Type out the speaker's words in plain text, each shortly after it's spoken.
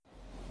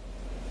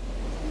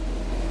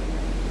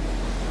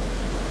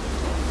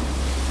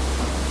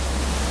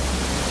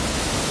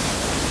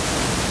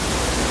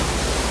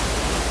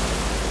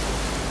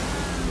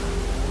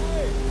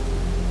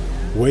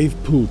Wave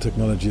pool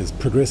technology is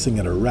progressing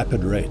at a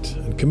rapid rate,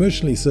 and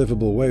commercially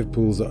surfable wave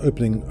pools are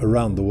opening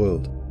around the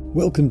world.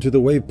 Welcome to the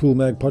Wave Pool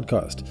Mag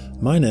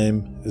podcast. My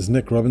name is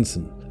Nick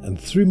Robinson, and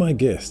through my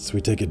guests, we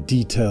take a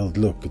detailed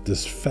look at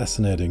this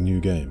fascinating new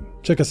game.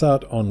 Check us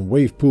out on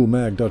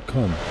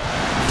wavepoolmag.com.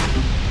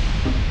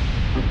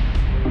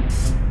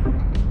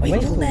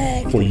 Wavepool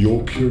Mag. For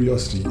your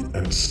curiosity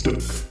and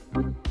stoke.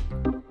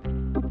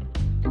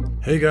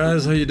 Hey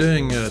guys, how you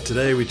doing?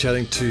 Today we're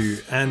chatting to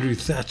Andrew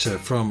Thatcher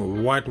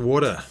from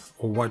Whitewater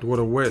or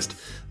Whitewater West.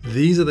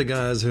 These are the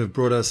guys who have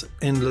brought us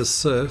Endless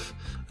Surf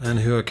and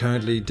who are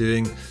currently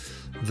doing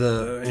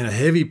the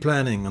heavy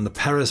planning on the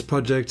Paris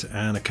project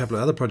and a couple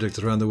of other projects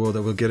around the world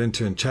that we'll get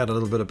into and chat a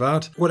little bit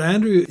about. What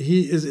Andrew,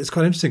 it's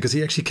quite interesting because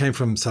he actually came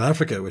from South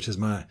Africa, which is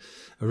my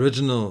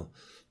original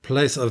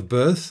place of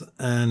birth,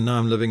 and now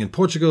I'm living in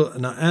Portugal.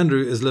 Now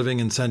Andrew is living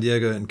in San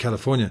Diego in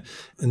California.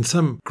 In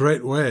some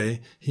great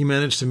way, he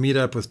managed to meet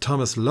up with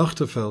Thomas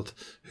Lochtefeld,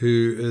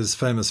 who is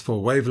famous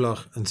for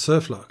Waveloch and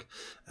Surflock,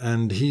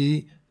 and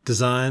he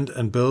designed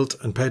and built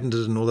and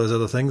patented and all those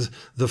other things,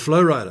 the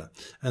Flowrider.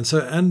 And so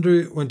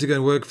Andrew went to go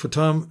and work for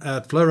Tom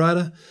at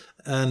Flowrider,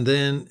 and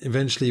then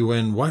eventually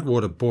when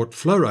Whitewater bought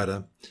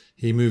Flowrider,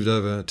 he moved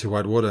over to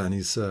Whitewater, and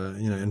he's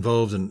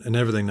involved in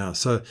everything now.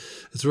 So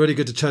it's really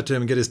good to chat to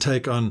him and get his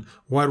take on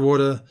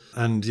Whitewater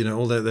and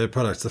all their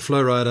products, the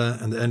Flowrider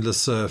and the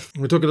Endless Surf.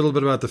 We'll talk a little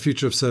bit about the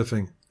future of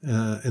surfing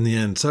in the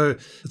end. So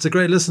it's a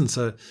great listen.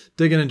 So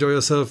dig in, enjoy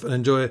yourself, and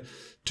enjoy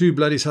two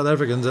bloody South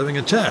Africans having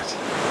a chat.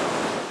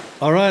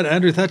 All right,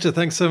 Andrew Thatcher,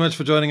 thanks so much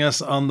for joining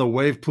us on the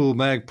Wavepool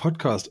Mag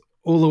podcast,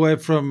 all the way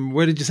from,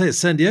 where did you say, it's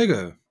San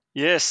Diego?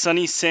 Yes,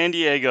 sunny San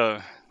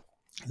Diego.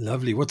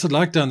 Lovely. What's it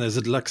like down there? Is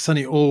it like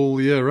sunny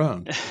all year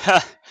round?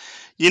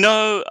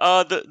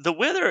 The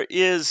weather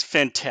is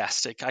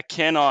fantastic. I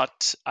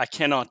cannot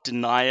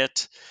deny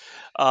it.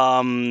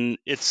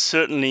 It's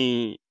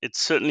certainly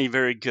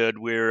very good.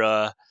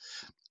 We're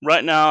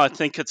right now, I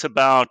think it's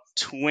about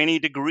 20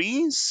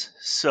 degrees,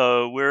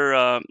 so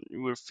we're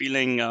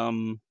feeling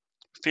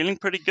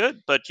pretty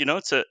good. But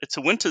it's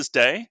a winter's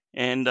day,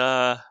 and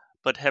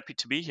but happy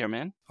to be here,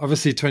 man.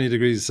 Obviously 20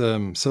 degrees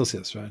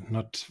Celsius, right?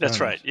 Not Fahrenheit. That's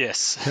right,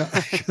 yes. Yeah,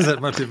 because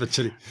that might be a bit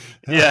chilly.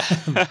 Yeah.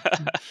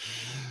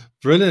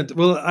 Brilliant.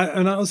 Well,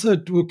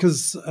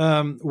 because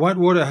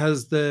Whitewater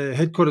has their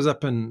headquarters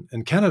up in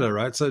Canada,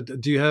 right? So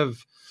do you have,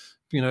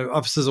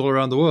 offices all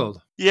around the world?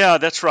 Yeah,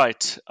 that's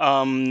right.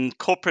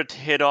 Corporate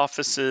head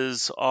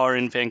offices are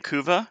in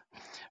Vancouver,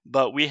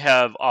 but we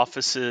have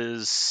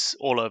offices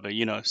all over,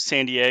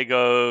 San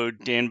Diego,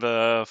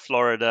 Denver,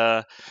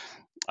 Florida.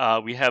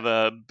 We have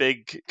a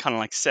big kind of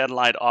like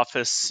satellite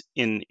office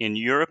in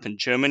Europe and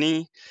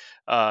Germany,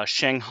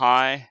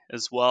 Shanghai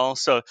as well.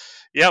 So,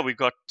 yeah, we've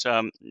got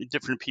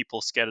different people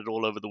scattered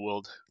all over the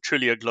world.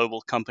 Truly a global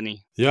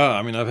company. Yeah,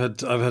 I mean, I've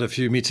had a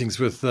few meetings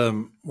with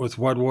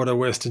Whitewater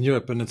West in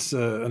Europe, and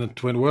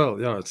it went well.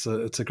 Yeah, it's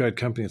a great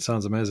company. It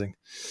sounds amazing.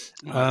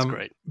 That's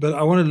great. But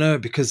I want to know,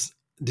 because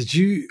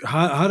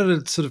how did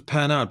it sort of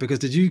pan out? Because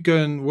did you go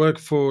and work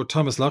for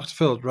Thomas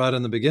Lochtefeld right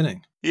in the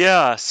beginning?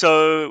 Yeah,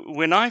 so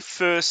when I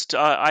first,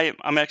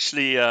 I'm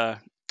actually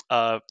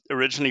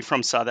originally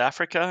from South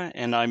Africa,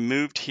 and I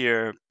moved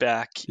here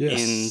back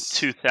in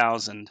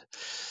 2000.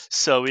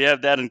 So we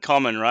have that in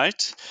common,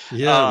 right?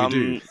 Yeah, we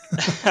do.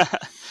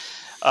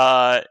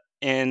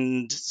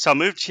 And so I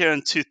moved here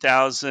in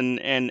 2000,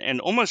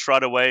 and almost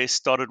right away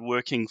started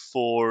working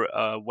for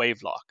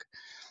Waveloch.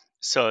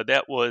 So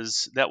that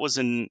was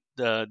in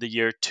the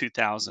year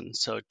 2000.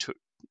 So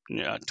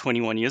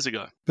 21 years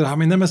ago. But I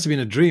mean, that must have been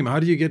a dream. How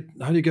do you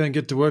go and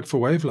get to work for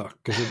Waveloch?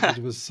 Because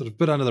it was sort of a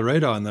bit under the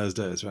radar in those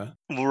days, right?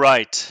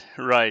 Right.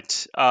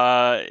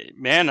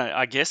 Man,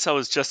 I guess I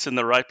was just in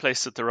the right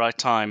place at the right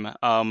time.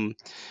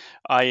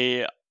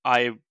 My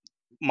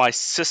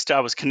sister, I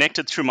was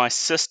connected through my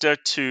sister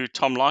to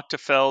Tom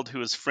Lochtefeld, who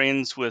was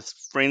friends with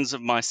friends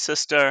of my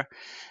sister,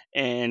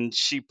 and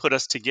she put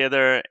us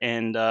together,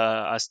 and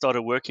I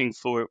started working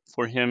for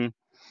him.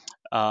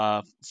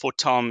 For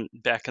Tom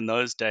back in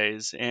those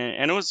days,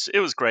 and it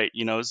was great.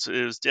 It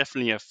was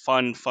definitely a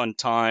fun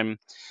time,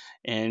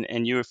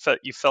 and you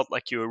felt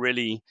like you were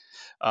really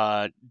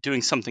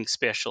doing something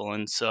special,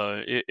 and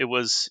so it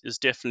was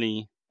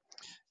definitely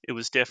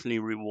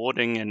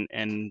rewarding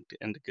and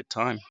a good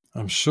time.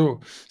 I'm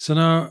sure. So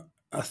now,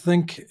 I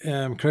think,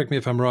 correct me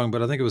if I'm wrong,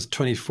 but I think it was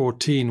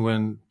 2014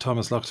 when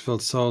Thomas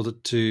Lochtefeld sold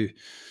it to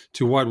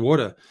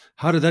Whitewater.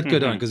 How did that go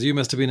down? Because you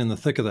must have been in the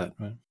thick of that,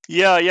 right?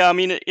 Yeah. I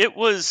mean, it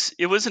was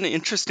an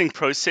interesting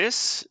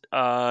process,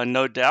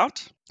 no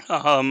doubt.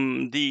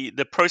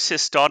 The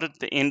process started at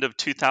the end of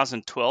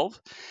 2012,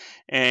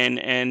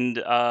 and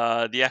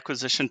the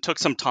acquisition took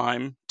some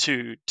time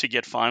to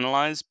get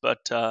finalized,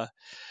 but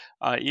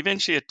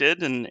Eventually it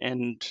did,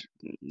 and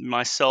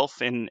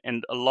myself and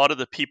a lot of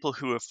the people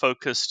who are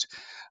focused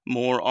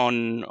more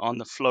on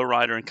the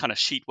Flowrider and kind of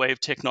sheet wave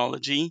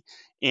technology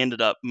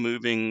ended up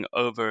moving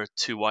over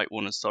to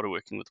Whitewater and started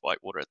working with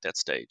Whitewater at that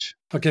stage.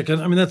 Okay,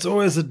 I mean that's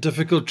always a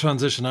difficult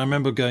transition. I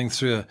remember going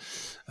through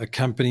a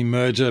company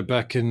merger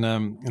back in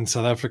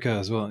South Africa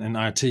as well in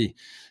IT,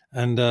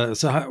 and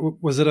so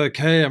was it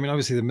okay? I mean,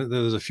 obviously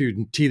there was a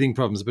few teething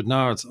problems, but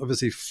now it's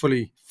obviously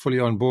fully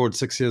on board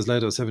 6 years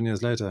later, or 7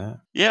 years later. Huh?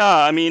 Yeah,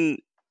 I mean,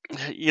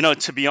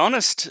 to be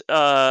honest,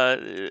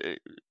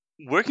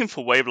 working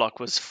for Wavelock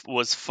was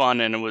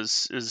fun, and it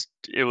was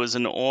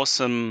an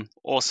awesome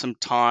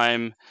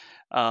time.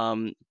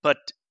 But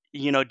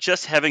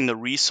just having the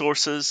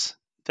resources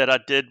that I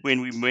did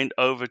when we went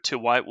over to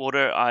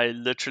Whitewater, I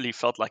literally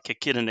felt like a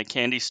kid in a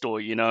candy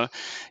store. You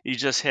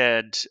just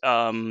had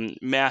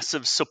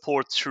massive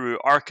support through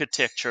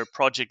architecture,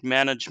 project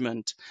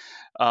management,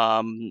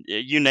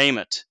 you name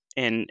it,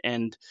 and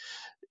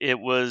it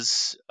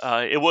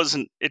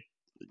wasn't it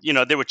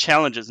there were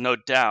challenges, no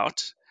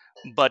doubt,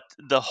 but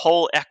the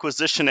whole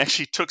acquisition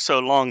actually took so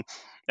long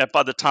that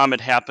by the time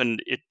it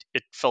happened, it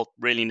felt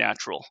really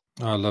natural.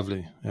 Oh,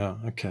 lovely. Yeah.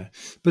 Okay.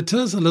 But tell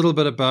us a little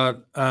bit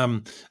about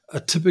a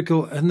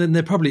typical, and then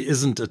there probably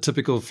isn't a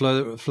typical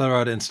flow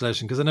rider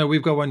installation, because I know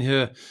we've got one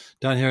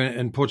down here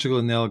in Portugal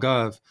in the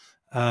Algarve,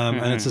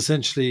 and it's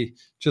essentially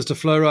just a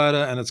flow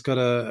rider, and it's got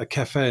a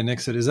cafe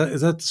next to it.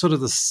 Is that sort of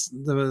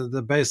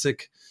the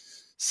basic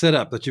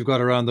setup that you've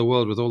got around the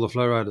world with all the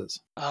flow riders?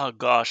 Oh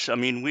gosh, I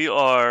mean, we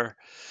are,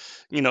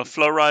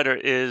 Flowrider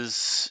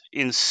is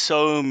in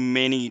so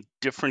many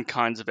different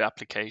kinds of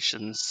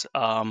applications.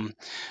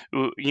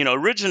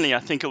 Originally I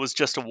think it was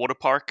just a water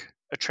park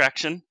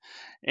attraction,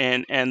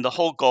 and the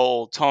whole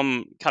goal.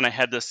 Tom kind of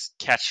had this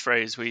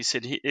catchphrase where he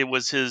said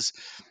his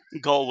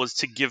goal was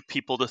to give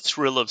people the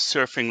thrill of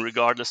surfing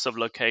regardless of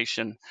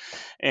location.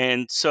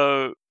 And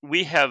so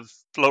we have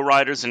flow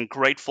riders in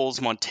Great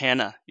Falls,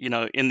 Montana,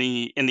 in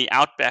the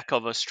outback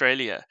of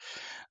Australia.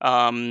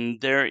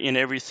 They're in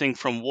everything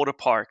from water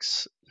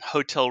parks,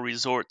 hotel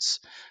resorts,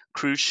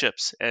 cruise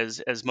ships,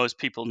 as most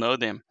people know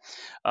them.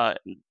 Uh,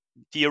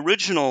 the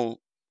original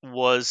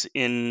was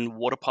in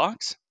water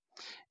parks,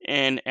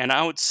 and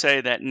I would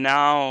say that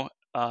now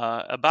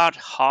about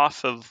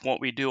half of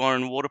what we do are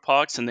in water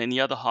parks, and then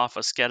the other half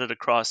are scattered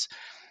across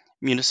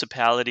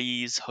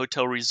municipalities,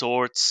 hotel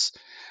resorts,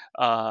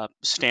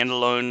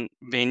 standalone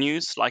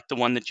venues like the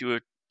one that you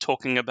were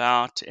talking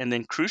about, and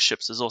then cruise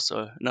ships is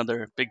also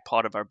another big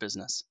part of our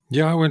business.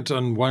 Yeah, I went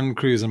on one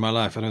cruise in my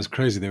life, and it was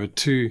crazy. There were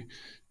two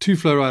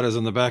flow riders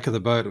on the back of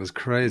the boat. It was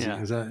crazy.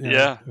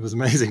 Yeah. It was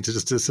amazing to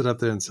sit up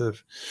there and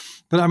surf.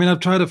 But I mean, I've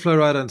tried a flow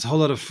rider, and it's a whole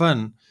lot of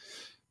fun.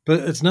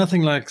 But it's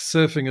nothing like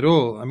surfing at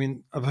all. I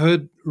mean, I've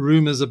heard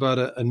rumors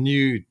about a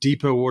new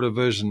deeper water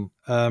version.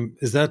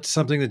 Is that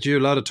something that you're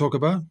allowed to talk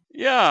about?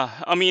 Yeah,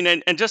 I mean,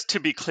 and just to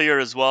be clear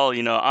as well,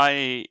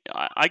 I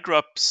grew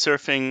up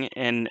surfing,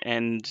 and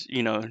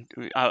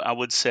I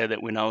would say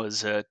that when I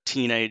was a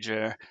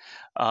teenager,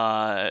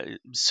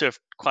 surfed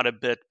quite a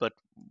bit. But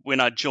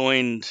when I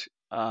joined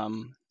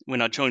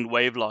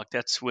Wavelock,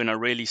 that's when I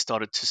really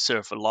started to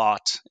surf a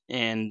lot.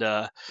 And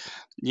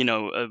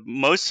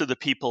most of the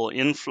people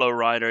in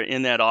Flowrider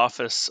in that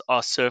office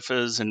are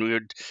surfers, and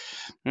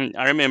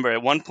I remember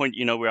at one point,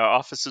 where our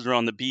offices were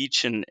on the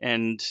beach,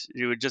 and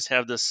you would just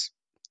have this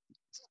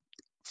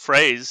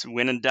phrase,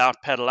 when in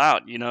doubt, paddle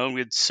out.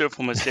 We'd surf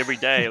almost every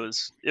day.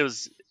 It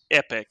was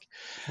epic.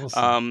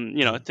 Awesome.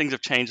 Things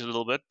have changed a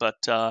little bit, but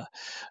there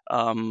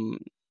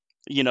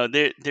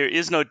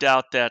is no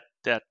doubt that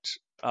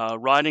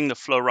riding the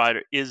flow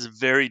rider is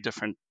very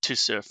different to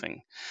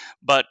surfing,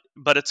 but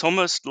it's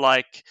almost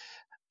like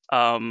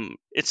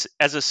it's,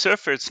 as a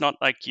surfer, it's not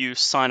like you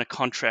sign a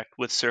contract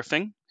with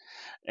surfing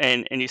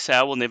and you say,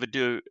 I will never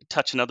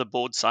touch another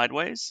board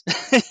sideways.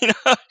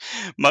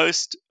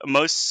 Most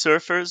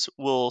surfers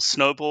will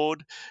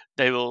snowboard,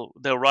 they'll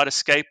ride a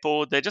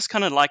skateboard, they just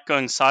kind of like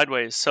going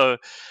sideways. So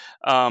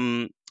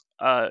um,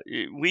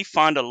 we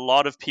find a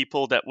lot of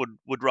people that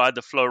would ride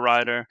the flow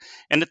rider,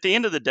 and at the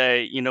end of the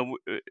day,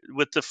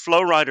 with the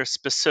flow rider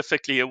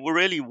specifically, it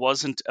really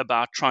wasn't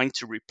about trying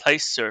to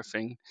replace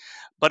surfing,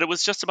 but it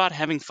was just about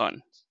having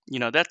fun.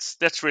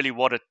 That's really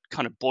what it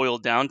kind of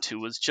boiled down to,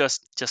 was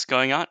just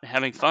going out and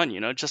having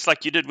fun, just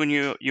like you did when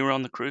you were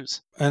on the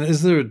cruise. And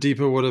is there a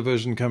deeper water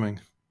version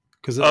coming?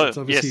 Because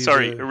Oh, yes,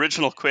 sorry,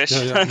 original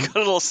question. Yeah. I got a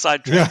little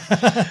sidetracked.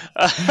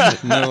 Yeah.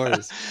 No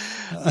worries.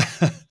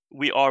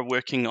 We are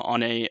working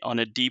on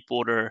a deep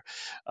water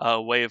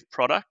wave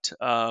product.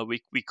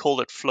 We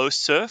call it Flow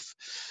Surf.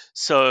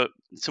 So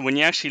when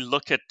you actually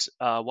look at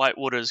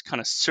Whitewater's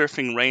kind of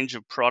surfing range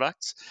of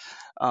products,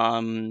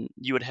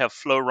 you would have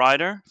Flow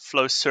Rider,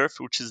 Flow Surf,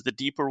 which is the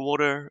deeper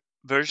water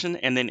version,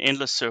 and then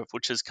Endless Surf,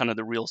 which is kind of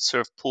the real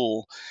surf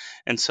pool.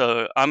 And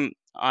so I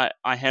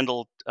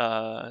handle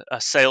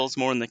sales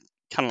more in the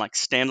kind of like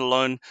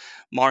standalone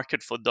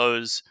market for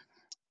those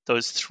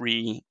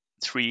three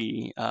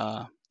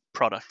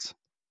products.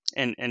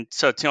 And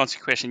so to answer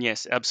your question,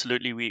 yes,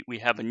 absolutely, we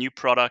have a new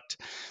product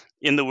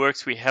in the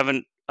works. We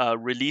haven't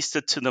released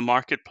it to the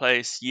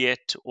marketplace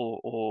yet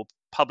or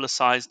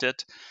publicized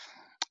it,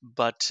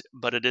 but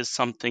it is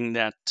something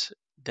that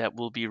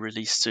will be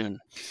released soon.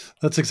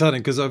 That's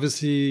exciting because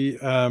obviously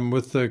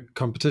with the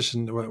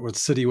competition with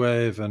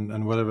CityWave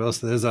and whatever else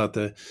there is out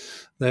there,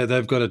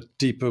 they've got a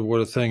deeper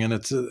water thing, and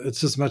it's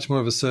just much more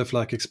of a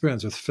surf-like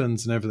experience with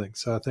fins and everything.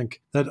 So I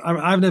think that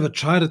I've never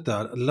tried it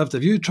though. I'd love to.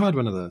 Have you tried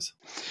one of those?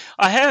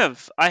 I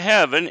have,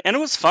 and it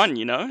was fun.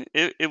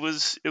 It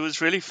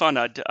was really fun.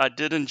 I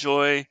did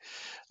enjoy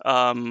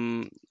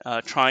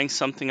trying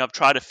something. I've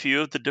tried a few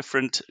of the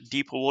different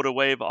deeper water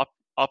wave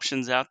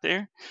options out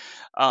there.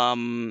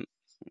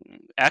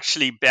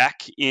 Actually,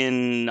 back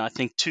in I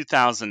think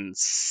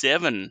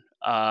 2007,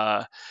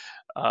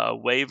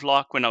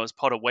 Wavelock, when I was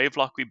part of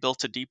Wavelock, we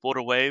built a deep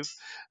water wave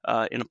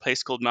in a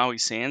place called Maui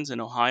Sands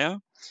in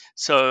Ohio.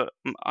 So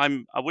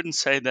I wouldn't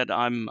say that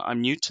I'm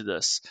new to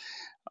this.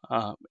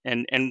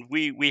 And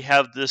we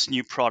have this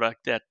new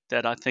product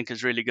that I think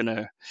is really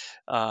going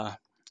to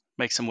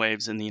make some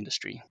waves in the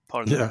industry.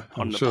 Pardon the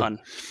pun.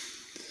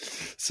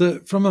 So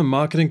from a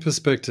marketing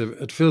perspective,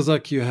 it feels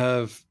like you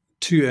have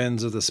two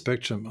ends of the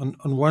spectrum.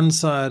 On one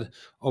side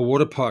are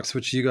water parks,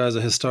 which you guys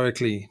are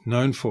historically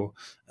known for,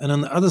 and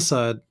on the other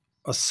side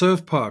are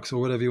surf parks,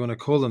 or whatever you want to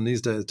call them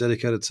these days,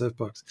 dedicated surf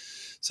parks.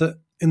 So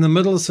in the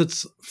middle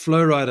sits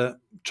Flowrider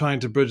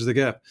trying to bridge the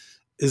gap.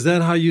 Is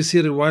that how you see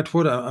it at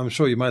Whitewater? I'm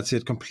sure you might see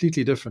it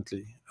completely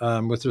differently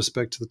with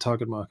respect to the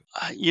target market.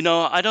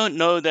 I don't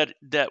know that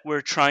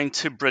we're trying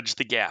to bridge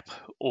the gap,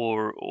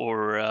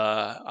 or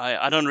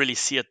I don't really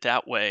see it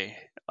that way.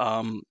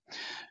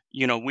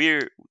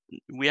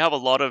 We have a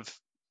lot of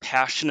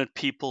passionate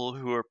people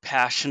who are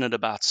passionate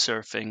about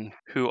surfing,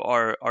 who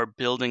are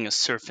building a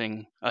surf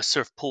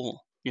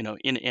pool,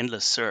 in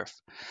Endless Surf.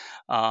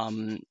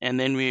 And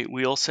then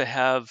we also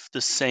have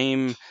the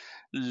same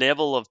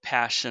level of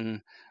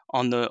passion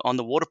on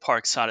the water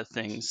park side of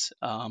things.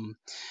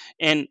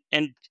 And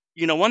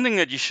one thing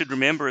that you should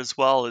remember as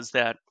well is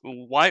that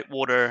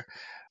Whitewater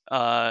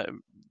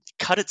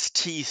cut its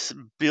teeth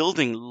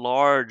building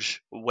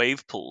large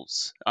wave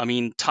pools. I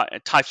mean,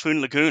 Typhoon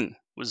Lagoon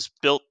was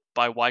built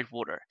by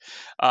Whitewater.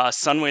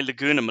 Sunway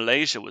Lagoon in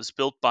Malaysia was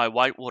built by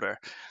Whitewater.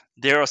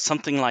 There are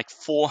something like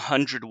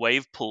 400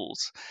 wave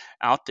pools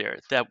out there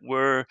that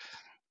were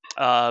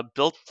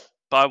built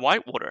by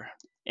Whitewater.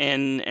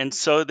 And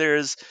so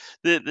there's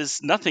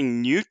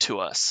nothing new to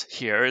us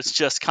here. It's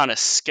just kind of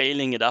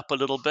scaling it up a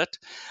little bit,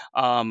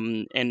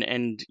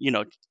 and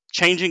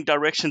changing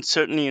direction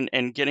certainly,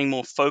 and getting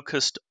more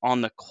focused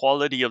on the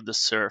quality of the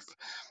surf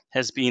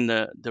has been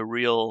the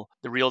real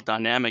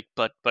dynamic.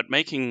 But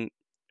making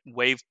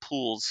wave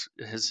pools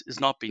has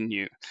not been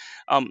new.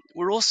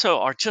 We're also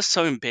are just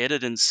so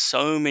embedded in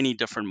so many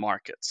different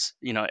markets.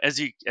 As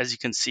you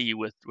can see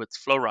with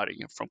Flowrider,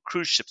 from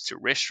cruise ships to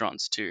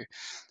restaurants to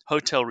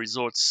hotel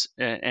resorts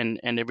and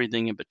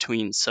everything in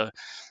between. So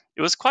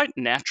it was quite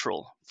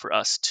natural for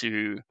us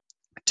to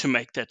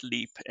make that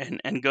leap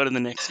and go to the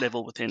next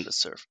level with Endless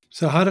Surf.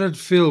 So how did it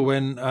feel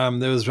when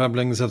there was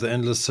rumblings of the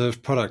Endless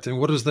Surf product, and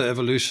what was the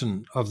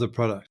evolution of the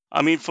product?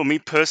 I mean, for me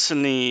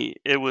personally,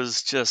 it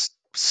was just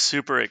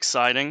super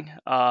exciting.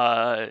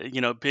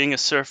 Being a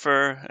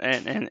surfer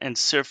and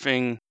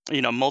surfing,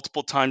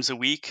 multiple times a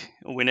week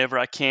whenever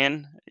I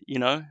can.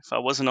 If I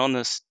wasn't on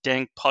this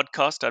dang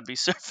podcast, I'd be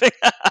surfing.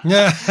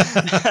 Yeah.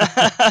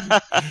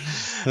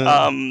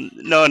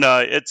 No,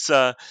 it's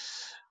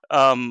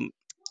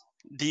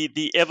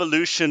the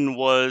evolution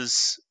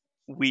was,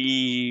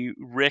 we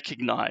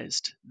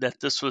recognized that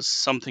this was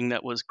something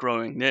that was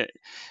growing.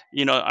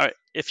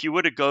 If you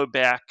were to go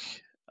back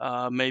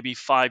maybe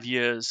 5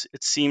 years,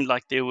 it seemed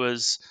like there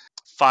was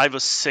 5 or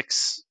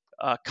 6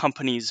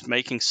 companies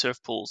making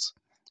surf pools,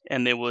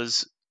 and there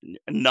was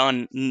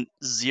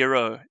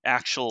zero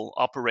actual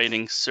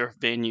operating surf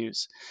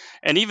venues.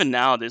 And even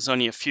now, there's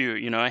only a few,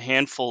 a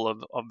handful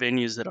of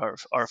venues that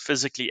are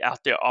physically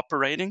out there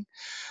operating.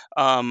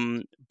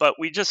 But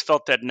we just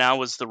felt that now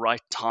was the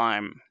right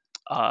time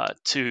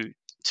to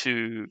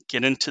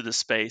get into the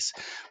space.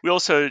 We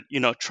also,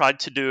 tried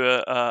to do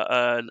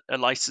a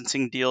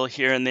licensing deal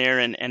here and there,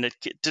 and it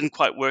didn't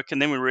quite work.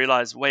 And then we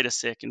realized, wait a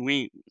second,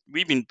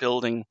 we've been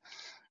building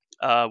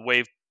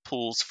wave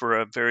pools for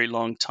a very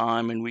long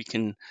time, and we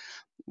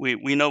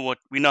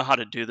know how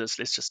to do this.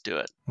 Let's just do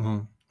it.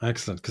 Mm-hmm.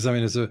 Excellent. Because I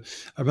mean,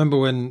 I remember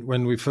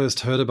when we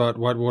first heard about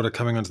Whitewater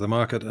coming onto the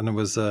market, and it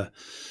was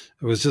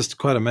just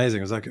quite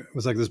amazing. It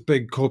was like this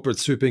big corporate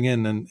swooping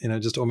in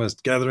and just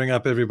almost gathering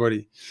up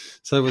everybody.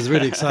 So it was a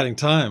really exciting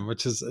time,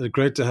 which is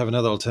great to have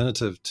another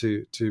alternative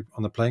to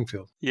on the playing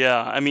field. Yeah,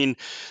 I mean,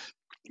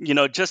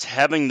 just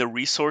having the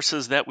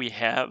resources that we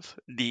have,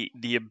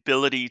 the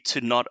ability to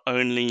not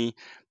only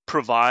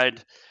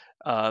provide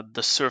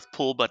the surf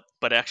pool,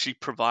 but actually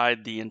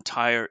provide the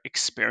entire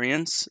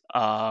experience.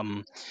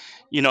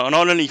 Not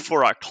only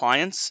for our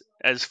clients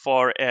as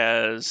far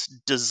as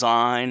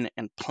design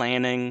and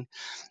planning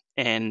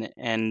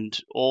and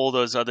all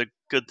those other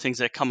good things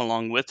that come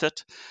along with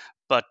it,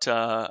 but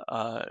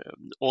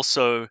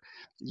also,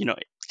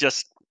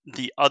 just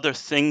the other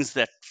things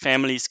that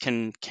families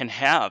can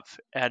have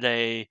at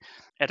a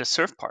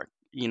surf park.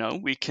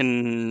 We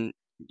can,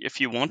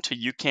 if you want to,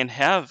 you can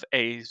have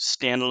a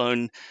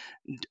standalone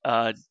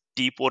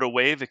deep water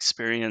wave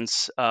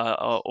experience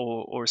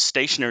or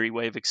stationary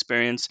wave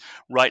experience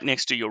right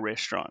next to your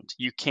restaurant.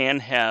 You can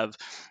have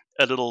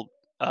a little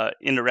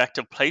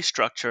interactive play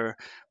structure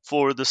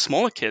for the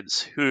smaller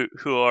kids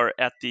who are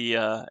at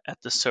the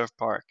surf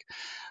park,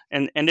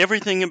 and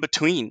everything in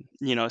between.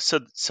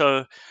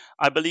 So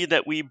I believe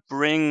that we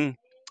bring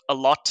a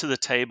lot to the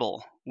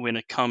table when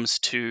it comes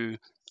to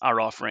our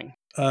offering.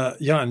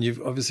 Yeah, and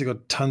you've obviously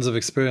got tons of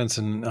experience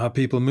in how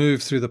people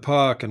move through the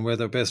park and where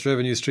their best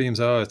revenue streams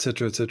are, et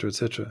cetera, et cetera, et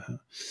cetera.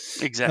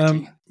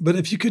 Exactly. But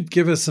if you could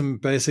give us some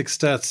basic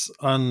stats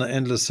on the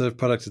Endless Surf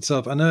product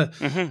itself, I know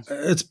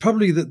it's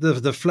probably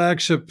the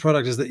flagship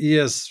product is the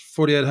ES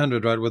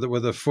 4800, right,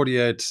 with the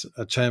 48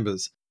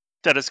 chambers.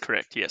 That is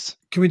correct, yes.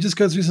 Can we just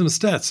go through some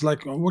stats?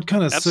 Like, what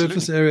kind of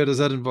surface area does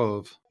that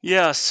involve?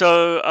 Yeah,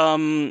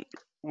 so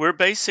we're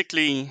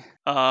basically,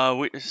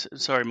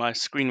 sorry, my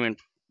screen went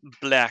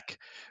black.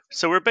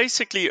 So we're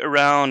basically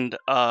around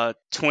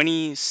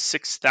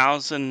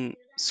 26,000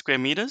 square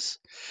meters,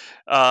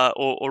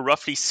 or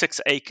roughly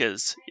 6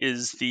 acres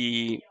is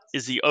the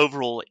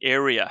overall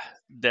area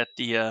that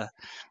the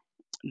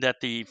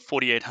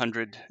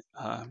 4800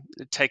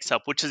 takes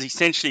up, which is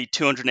essentially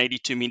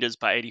 282 meters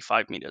by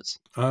 85 meters.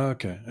 Oh,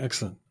 okay,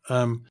 excellent.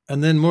 And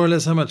then more or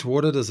less, how much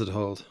water does it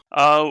hold?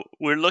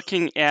 We're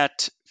looking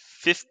at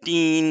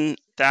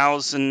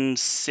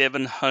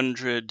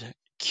 15,700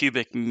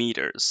 cubic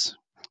meters,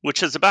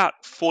 which is about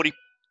 40%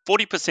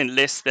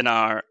 less than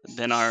our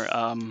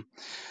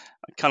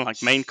kind of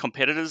like main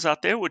competitors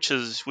out there, which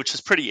is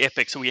pretty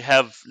epic. So we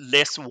have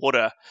less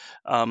water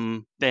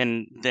than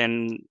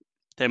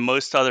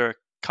most other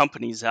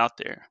companies out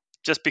there,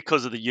 just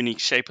because of the unique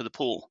shape of the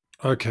pool.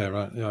 Okay,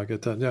 right. Yeah, I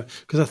get that. Yeah,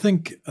 because I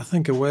think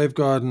a wave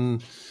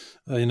garden,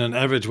 an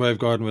average wave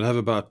garden would have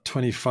about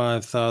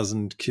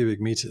 25,000 cubic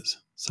meters.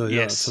 So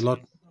yeah, yes. It's a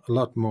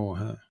lot more.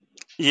 Huh?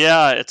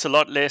 Yeah, it's a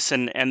lot less,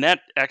 and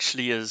that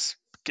actually it's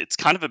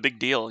kind of a big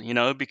deal,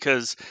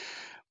 because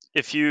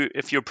if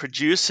you're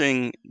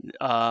producing,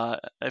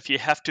 if you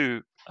have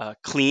to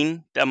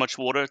clean that much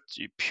water,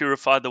 to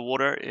purify the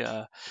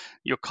water,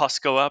 your costs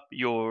go up.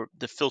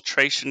 The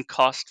filtration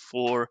cost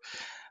for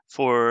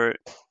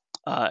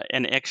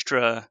an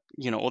extra,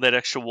 all that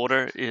extra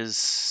water is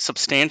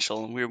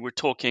substantial. We're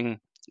talking,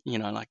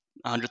 like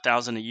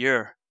 100,000 a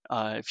year.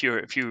 If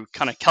you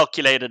kind of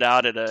calculate it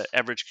out at an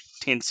average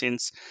 10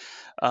 cents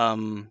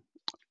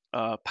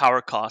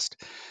power cost.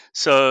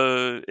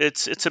 So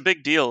it's a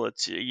big deal.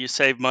 You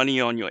save money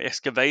on your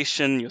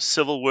excavation, your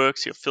civil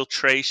works, your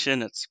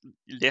filtration. It's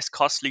less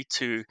costly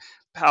to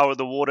power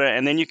the water,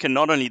 and then you can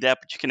not only that,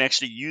 but you can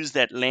actually use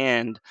that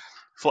land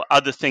for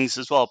other things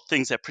as well,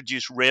 things that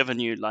produce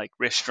revenue like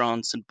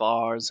restaurants and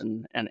bars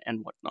and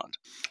whatnot.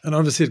 And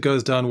obviously it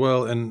goes down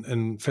well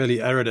in fairly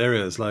arid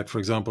areas, like, for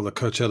example, the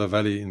Coachella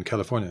Valley in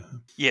California.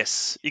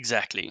 Yes,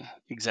 exactly.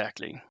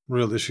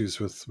 Real issues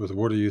with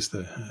water use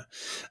there.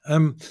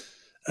 And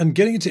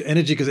getting into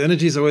energy, because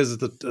energy is always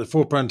at the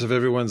forefront of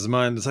everyone's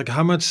mind. It's like,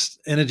 how much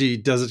energy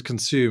does it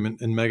consume in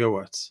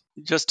megawatts?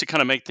 Just to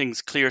kind of make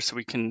things clear so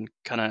we can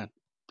kind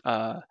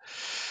of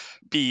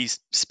be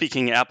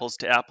speaking apples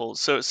to apples.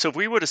 So if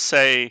we were to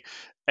say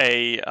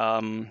a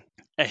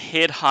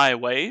head high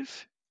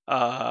wave,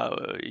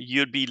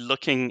 you'd be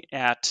looking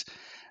at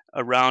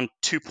around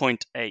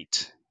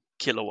 2.8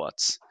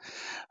 kilowatts.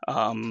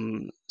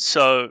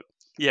 So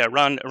yeah,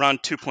 around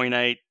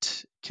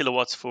 2.8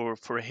 kilowatts for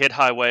a head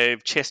high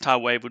wave. Chest high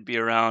wave would be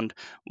around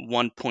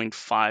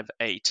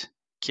 1.58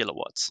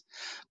 kilowatts.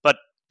 But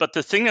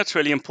the thing that's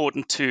really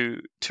important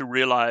to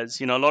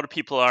realize, a lot of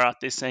people are out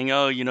there saying,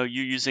 oh, you're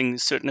using a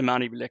certain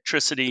amount of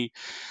electricity.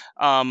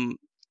 When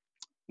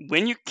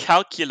you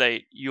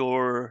calculate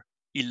your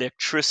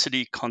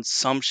electricity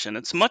consumption,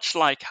 it's much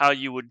like how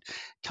you would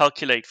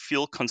calculate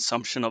fuel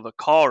consumption of a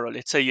car, or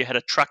let's say you had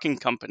a trucking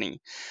company.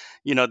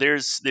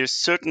 There's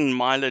certain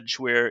mileage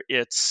where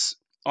it's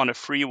on a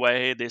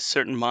freeway, there's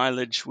certain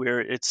mileage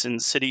where it's in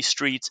city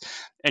streets,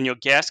 and your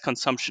gas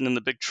consumption in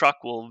the big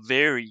truck will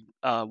vary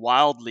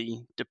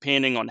wildly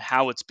depending on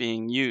how it's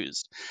being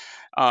used.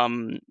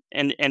 And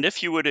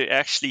if you were to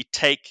actually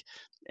take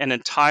an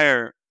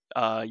entire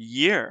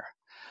year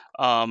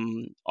of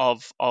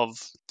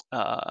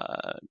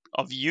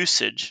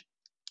usage,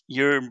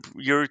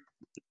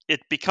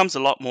 it becomes a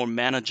lot more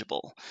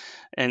manageable.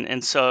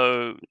 And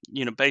so,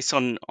 based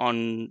on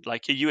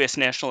like a US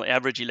national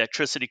average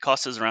electricity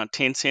cost is around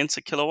 10 cents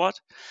a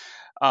kilowatt.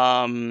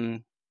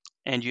 And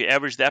you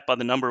average that by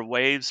the number of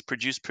waves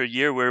produced per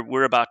year,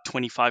 we're about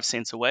 25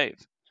 cents a wave,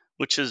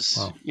 which is,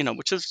 wow.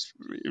 Which is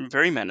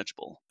very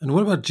manageable. And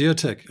what about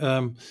geotech?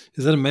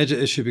 Is that a major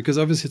issue? Because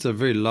obviously it's a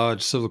very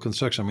large civil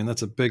construction. I mean,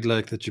 that's a big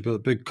lake that you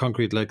build, big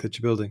concrete lake that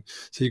you're building.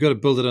 So you've got to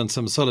build it on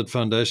some solid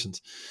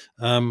foundations.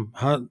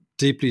 How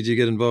deeply do you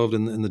get involved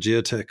in the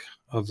geotech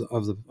of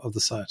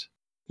the site?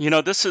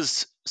 This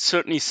is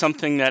certainly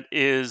something that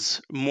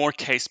is more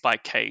case by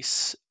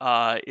case.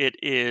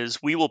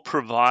 We will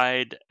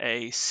provide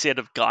a set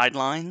of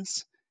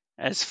guidelines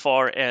as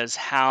far as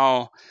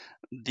how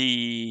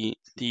the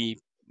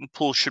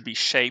pool should be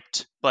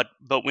shaped, but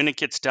when it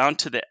gets down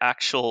to the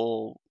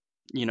actual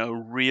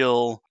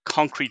real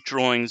concrete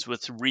drawings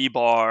with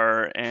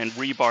rebar and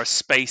rebar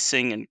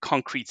spacing and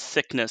concrete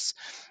thickness,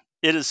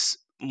 it is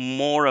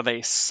more of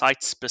a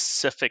site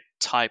specific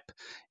type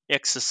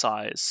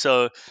exercise.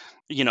 So,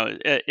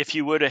 if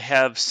you were to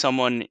have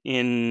someone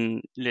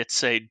in, let's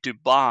say,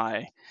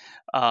 Dubai,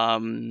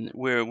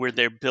 where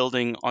they're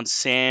building on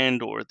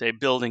sand or they're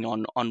building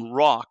on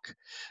rock,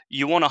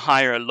 you want to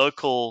hire a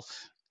local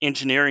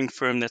engineering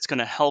firm that's going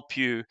to help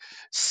you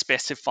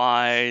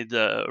specify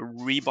the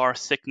rebar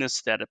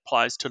thickness that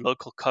applies to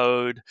local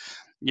code.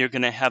 You're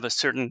going to have a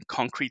certain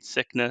concrete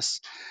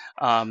thickness,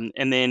 and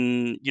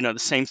then the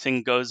same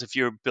thing goes if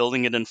you're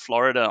building it in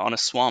Florida on a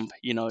swamp.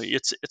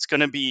 It's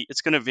going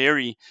to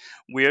vary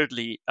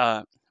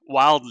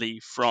wildly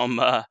from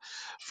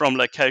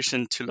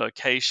location to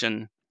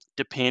location,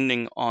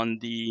 depending on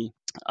the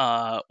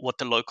what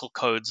the local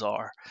codes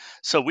are.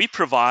 So we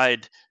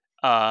provide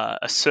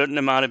a certain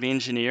amount of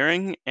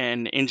engineering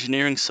and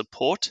engineering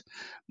support,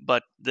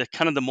 but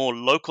the more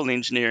local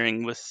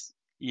engineering with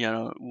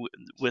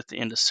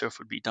Endosurf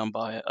would be done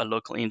by a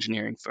local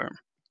engineering firm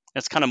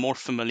that's kind of more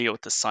familiar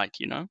with the site.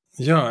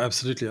 Yeah,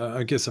 absolutely.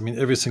 I guess, I mean,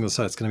 every single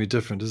site's going to be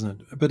different,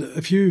 isn't it? But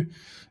if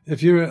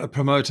you're a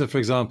promoter, for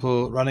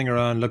example, running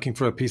around looking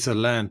for a piece of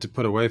land to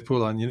put a wave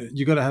pool on,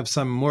 you got to have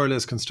some more or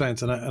less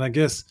constraints. And I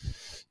guess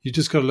you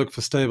just got to look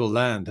for stable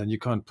land, and you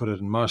can't put it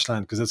in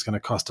marshland because it's going to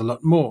cost a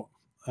lot more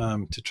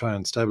to try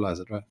and stabilize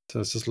it, right?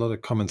 So it's just a lot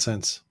of common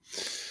sense.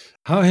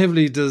 How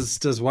heavily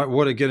does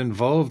Whitewater get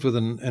involved with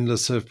an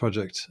Endless Surf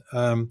project?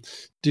 Do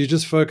you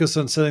just focus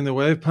on selling the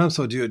wave pumps,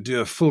 or do you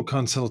do a full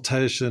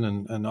consultation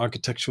and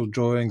architectural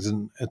drawings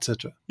and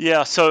etc.?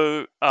 Yeah,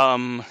 so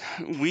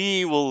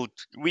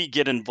we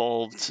get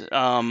involved,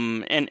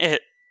 and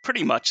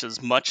pretty much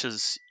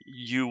as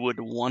you would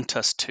want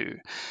us to.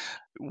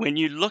 When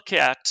you look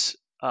at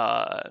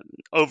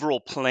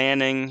overall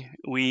planning,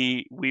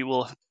 we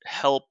will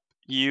help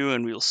you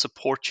and we will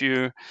support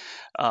you.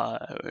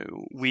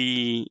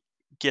 We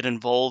get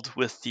involved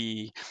with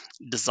the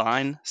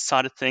design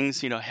side of things.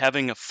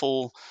 Having a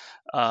full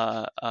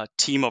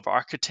team of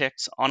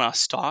architects on our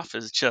staff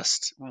is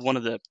just one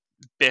of the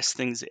best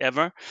things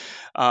ever.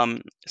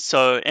 And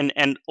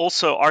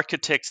also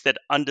architects that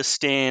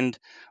understand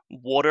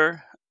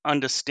water,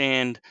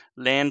 understand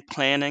land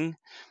planning,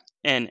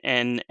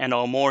 and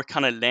are more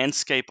kind of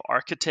landscape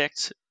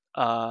architects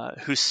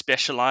who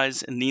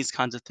specialize in these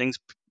kinds of things.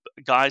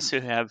 Guys who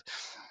have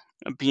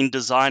been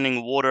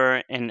designing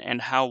water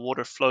and how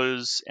water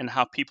flows and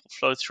how people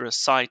flow through a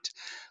site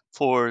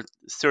for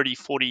 30,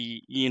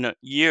 40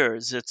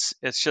 years. It's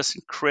just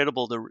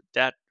incredible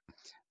that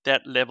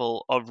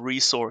level of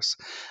resource.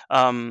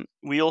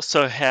 We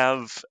also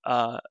have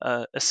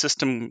a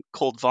system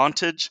called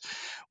Vantage,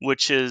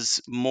 which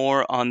is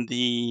more on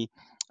the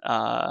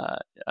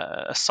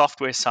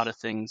software side of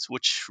things,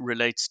 which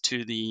relates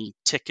to the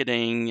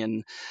ticketing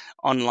and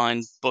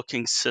online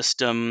booking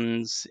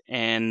systems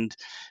and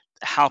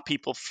how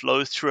people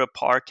flow through a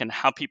park and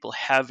how people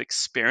have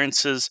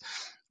experiences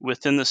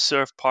within the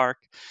surf park.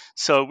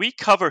 So we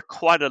cover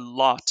quite a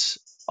lot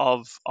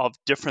of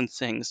different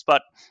things.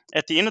 But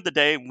at the end of the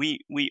day,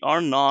 we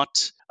are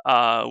not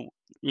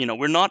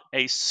we're not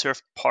a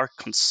surf park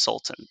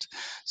consultant.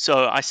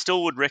 So I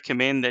still would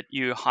recommend that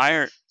you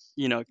hire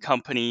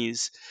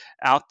companies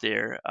out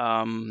there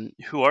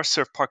who are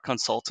surf park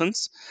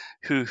consultants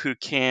who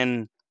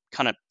can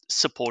kind of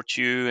support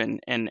you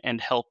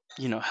and help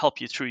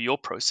you through your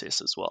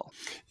process as well.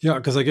 Yeah,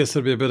 because I guess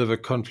there'd be a bit of a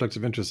conflict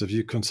of interest if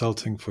you're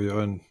consulting for your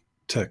own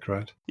tech,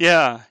 right?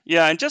 Yeah,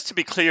 and just to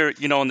be clear,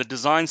 on the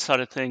design side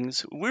of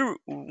things,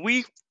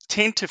 we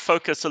tend to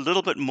focus a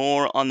little bit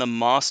more on the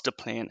master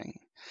planning,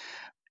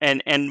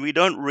 and we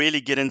don't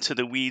really get into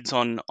the weeds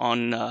on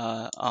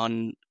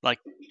like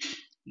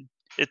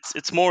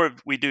it's more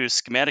of we do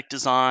schematic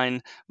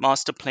design,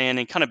 master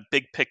planning, kind of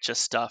big picture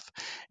stuff,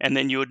 and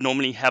then you would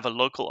normally have a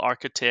local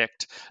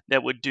architect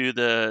that would do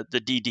the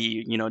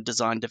DD,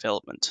 design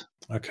development.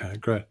 Okay,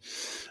 great.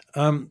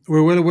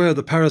 We're well aware of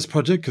the Paris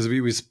project because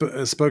we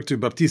spoke to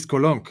Baptiste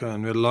Colonc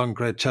and we had a long,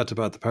 great chat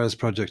about the Paris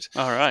project.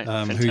 All right,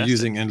 who's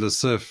using Endless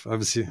Surf,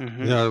 obviously.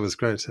 Mm-hmm. Yeah, it was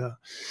great. Yeah.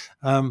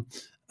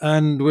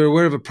 And we're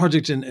aware of a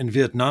project in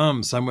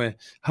Vietnam somewhere.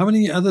 How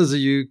many others are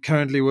you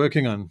currently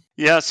working on?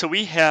 Yeah, so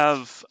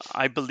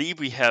I believe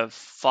we have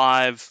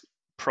 5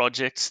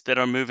 projects that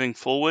are moving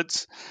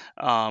forwards.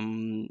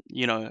 One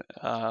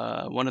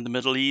in the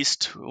Middle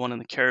East, one in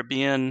the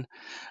Caribbean,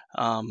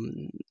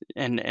 and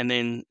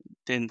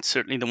then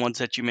certainly the ones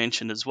that you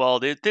mentioned as well.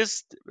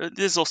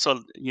 There's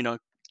also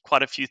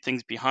quite a few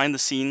things behind the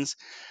scenes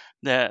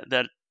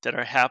that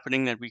are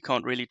happening that we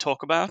can't really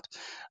talk about.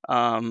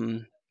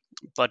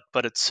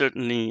 But it's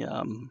certainly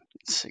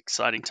it's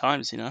exciting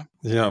times, you know.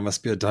 Yeah, it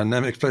must be a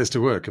dynamic place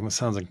to work. It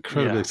sounds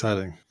incredibly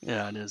exciting.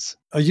 Yeah, it is.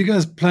 Are you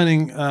guys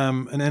planning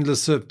an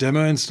Endless Surf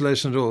demo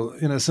installation at all?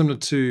 You know, similar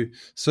to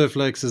Surf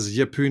Lakes'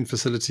 Yeppoon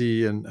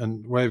facility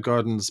and Wave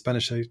Garden's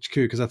Spanish HQ?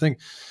 Because I think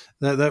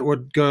that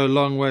would go a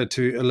long way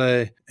to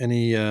allay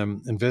any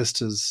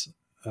investors,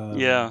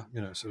 Yeah.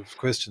 sort of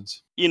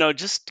questions. You know,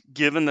 just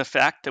given the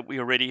fact that we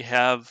already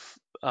have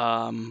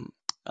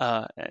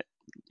a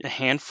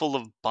handful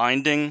of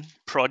binding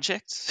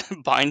projects,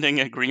 binding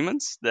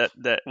agreements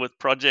that with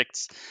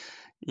projects,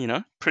 you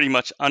know, pretty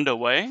much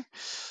underway.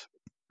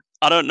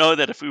 I don't know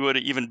that if we were to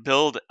even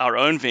build our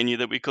own venue,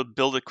 that we could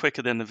build it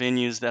quicker than the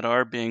venues that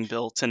are being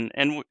built.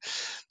 And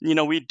you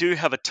know, we do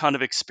have a ton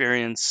of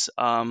experience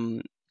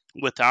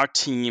with our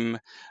team.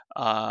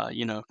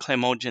 You know,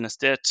 Clément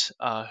Genestet,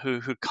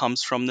 who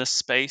comes from this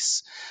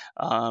space.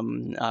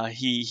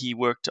 He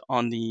worked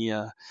on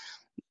the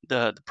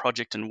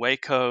project in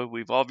Waco.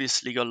 We've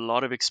obviously got a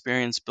lot of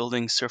experience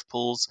building surf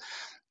pools.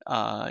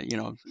 You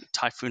know,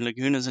 Typhoon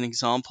Lagoon is an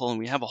example, and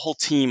we have a whole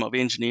team of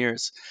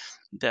engineers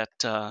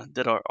that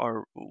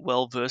are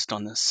well versed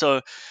on this.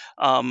 So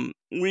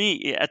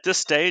we at this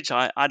stage,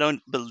 I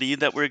don't believe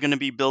that we're going to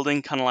be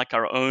building kind of like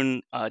our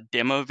own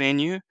demo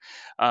venue,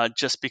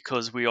 just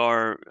because we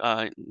are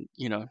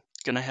you know,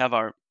 going to have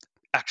our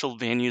actual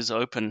venues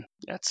open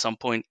at some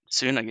point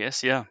soon, I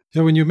guess. Yeah.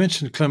 Yeah, when you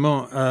mentioned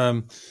Clément,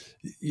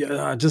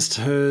 I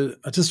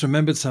just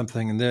remembered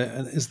something. And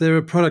is there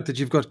a product that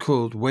you've got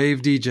called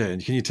Wave DJ?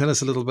 And can you tell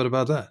us a little bit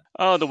about that?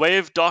 Oh, the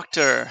Wave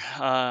Doctor.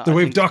 The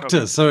Wave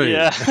Doctor, sorry.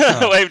 Yeah,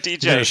 Wave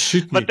DJ.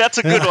 Shoot me. But that's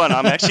a good one.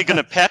 I'm actually going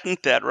to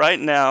patent that right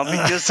now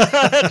because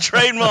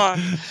trademark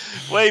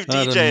Wave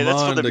DJ.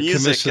 That's for the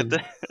music.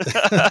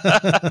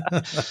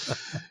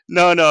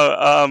 No.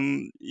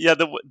 Yeah.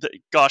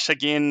 Gosh,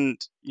 again,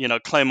 you know,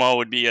 Clément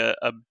would be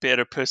a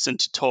better person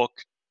to talk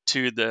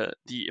to the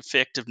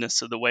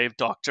effectiveness of the Wave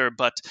Doctor.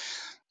 But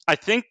I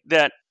think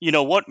that, you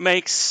know, what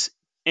makes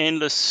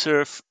Endless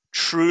Surf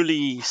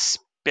truly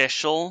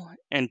special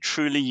and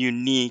truly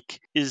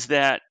unique is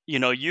that, you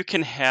know, you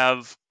can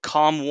have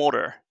calm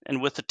water, and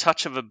with the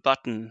touch of a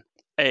button,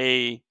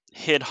 a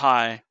head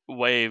high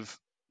wave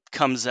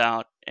comes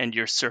out and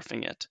you're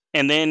surfing it.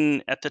 And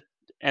then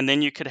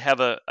you could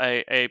have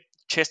a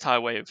chest high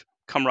wave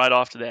come right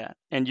after that.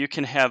 And you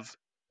can have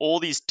all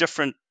these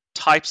different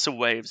types of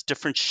waves,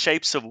 different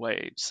shapes of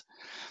waves.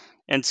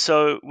 And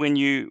so when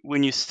you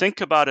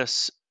think about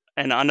us,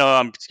 and I know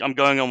I'm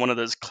going on one of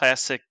those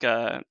classic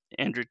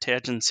Andrew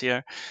tangents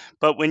here,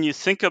 but when you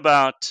think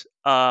about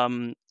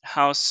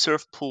how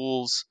surf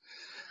pools,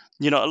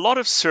 you know, a lot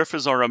of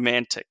surfers are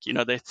romantic. You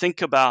know, they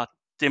think about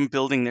them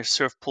building their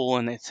surf pool,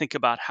 and they think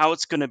about how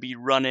it's going to be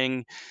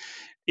running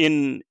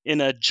in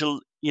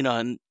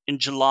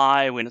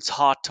July when it's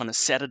hot on a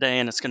Saturday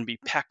and it's going to be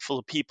packed full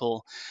of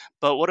people.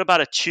 But what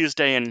about a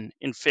Tuesday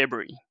in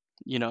February?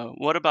 You know,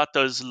 what about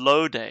those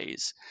low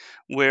days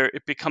where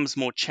it becomes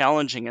more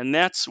challenging? And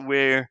that's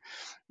where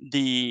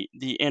the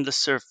Endless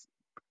Surf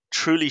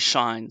truly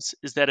shines,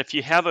 is that if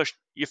you have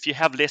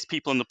less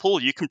people in the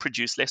pool, you can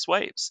produce less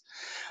waves.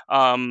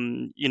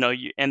 You know,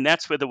 and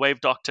that's where the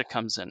Wave Doctor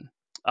comes in.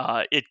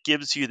 It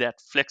gives you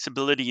that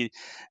flexibility,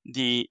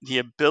 the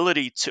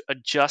ability to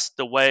adjust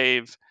the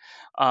wave,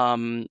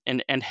 and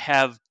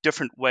have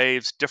different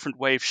waves, different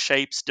wave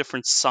shapes,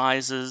 different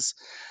sizes,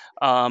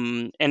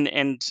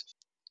 and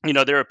you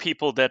know, there are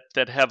people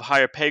that have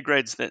higher pay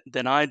grades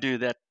than I do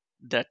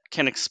that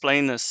can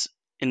explain this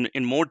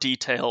in more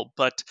detail.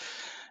 But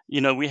you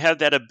know, we have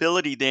that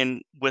ability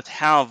then with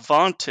HOW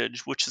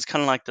Vantage, which is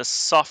kind of like the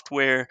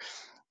software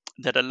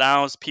that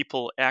allows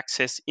people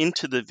access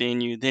into the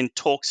venue, then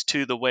talks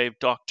to the Wave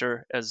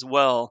Doctor as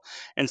well.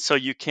 And so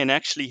you can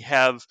actually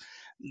have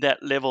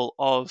that level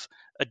of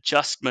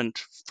adjustment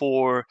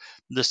for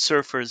the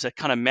surfers that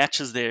kind of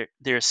matches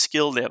their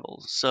skill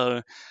level.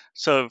 So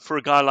for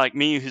a guy like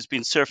me who's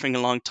been surfing a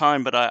long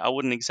time, but I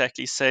wouldn't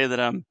exactly say that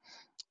I'm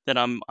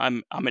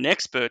an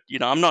expert. You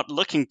know, I'm not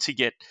looking to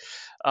get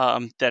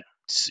that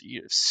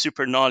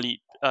super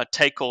gnarly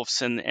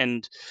takeoffs,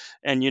 and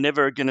you're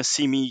never going to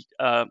see me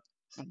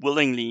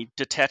willingly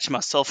detach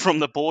myself from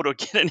the board or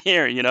get in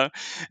here, you know.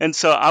 And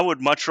so I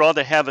would much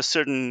rather have a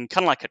certain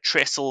kind of like a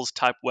trestles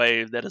type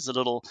wave that is a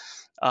little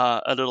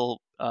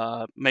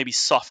maybe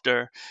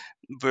softer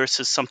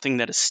versus something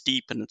that is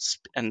steep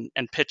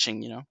and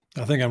pitching, you know.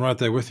 I think I'm right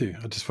there with you.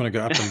 I just want to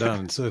go up and down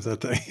and surf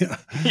that thing.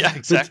 Yeah,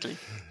 exactly.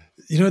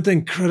 But, you know, the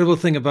incredible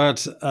thing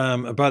about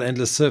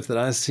Endless Surf that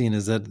I've seen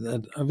is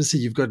that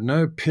obviously you've got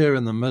no pier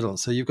in the middle,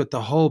 so you've got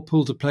the whole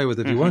pool to play with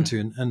if you want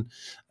to. And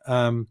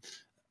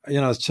you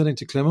know, I was chatting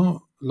to Clément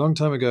a long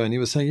time ago, and he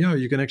was saying,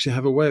 you can actually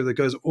have a wave that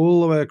goes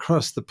all the way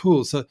across the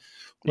pool. So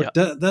what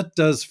that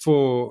does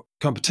for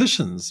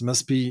competitions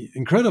must be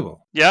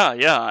incredible.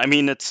 Yeah. I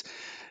mean, it's,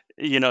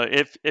 you know,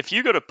 if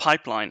you go to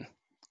Pipeline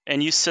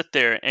and you sit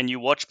there and you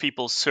watch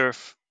people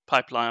surf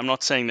Pipeline, I'm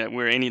not saying that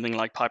we're anything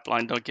like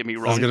Pipeline, don't get me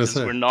wrong, because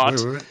we're not.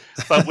 Wait.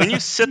 But when you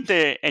sit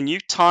there and you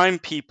time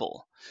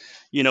people,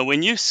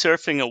 When you're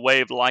surfing a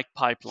wave like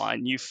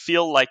Pipeline, you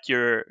feel like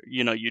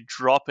you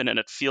drop in and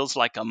it feels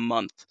like a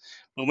month.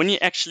 But when you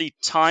actually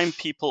time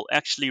people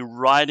actually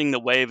riding the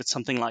wave, it's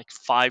something like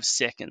 5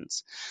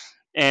 seconds.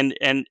 And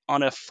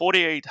on a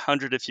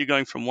 4800, if you're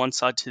going from one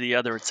side to the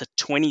other, it's a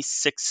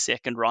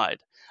 26-second ride.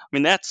 I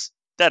mean, that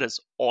is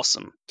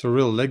awesome. It's a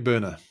real leg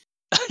burner.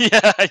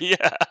 yeah,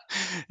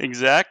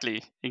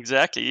 exactly.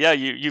 Yeah,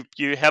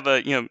 you have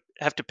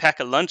have to pack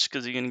a lunch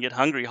because you're going to get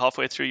hungry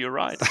halfway through your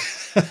ride.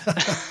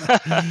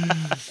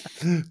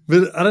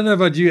 But I don't know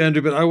about you,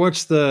 Andrew, but I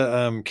watched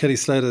the Kelly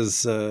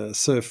Slater's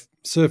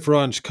surf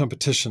ranch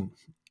competition,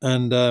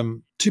 and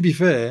to be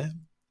fair,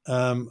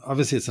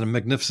 obviously it's a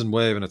magnificent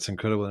wave and it's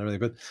incredible and everything,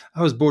 but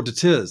I was bored to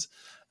tears,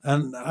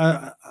 and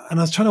I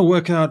was trying to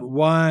work out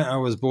why I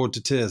was bored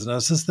to tears, and I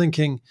was just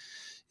thinking,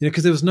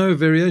 because there was no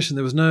variation,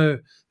 there's no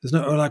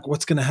like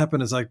what's going to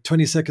happen. It's like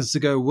 20 seconds to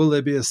go. Will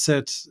there be a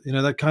set?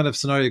 That kind of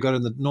scenario you got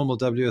in the normal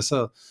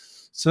WSL.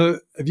 So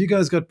have you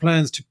guys got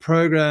plans to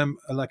program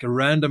a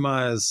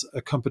randomize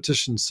a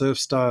competition surf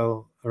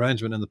style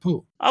arrangement in the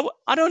pool?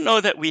 I don't know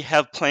that we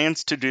have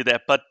plans to do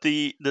that, but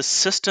the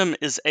system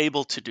is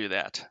able to do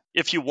that.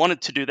 If you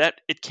wanted to do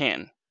that, it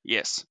can.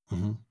 Yes.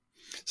 Mm-hmm.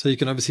 So you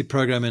can obviously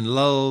program in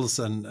lulls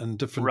and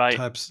different right.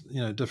 types,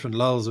 different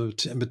lulls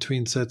in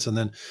between sets, and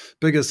then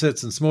bigger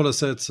sets and smaller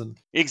sets, and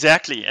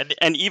exactly.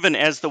 And even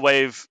as the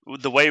wave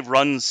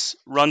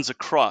runs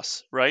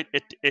across, right?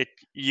 It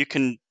you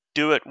can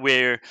do it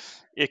where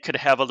it could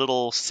have a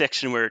little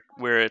section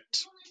where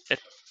it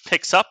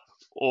picks up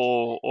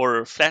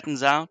or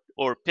flattens out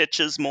or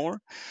pitches more.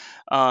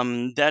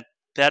 That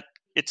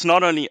it's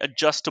not only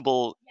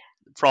adjustable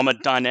from a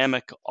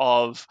dynamic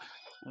of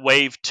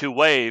wave to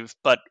wave,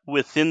 but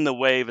within the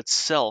wave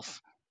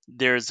itself,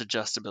 there's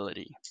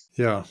adjustability.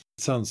 Yeah, it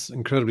sounds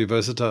incredibly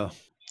versatile.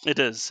 It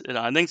is.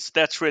 I think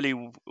that's really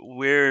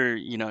where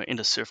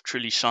IndoSurf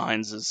truly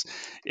shines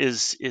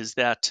is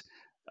that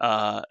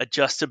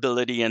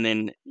adjustability, and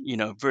then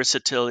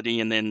versatility,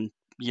 and then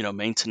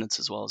maintenance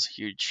as well is a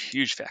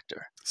huge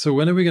factor. So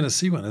when are we going to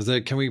see one?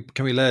 Can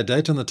we lay a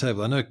date on the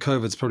table? I know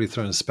COVID's probably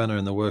thrown a spanner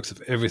in the works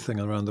of everything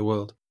around the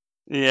world.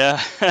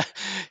 Yeah,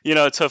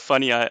 it's so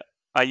funny.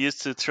 I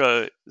used to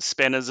throw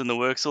spanners in the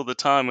works all the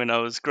time when I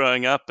was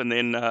growing up, and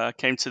then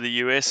came to the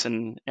US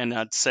and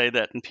I'd say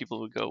that, and people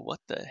would go, "What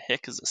the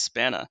heck is a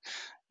spanner?"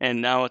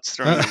 And now it's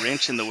throwing a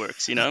wrench in the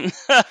works,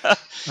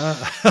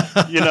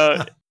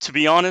 To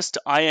be honest,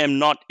 I am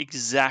not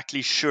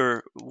exactly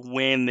sure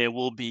when there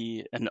will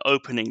be an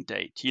opening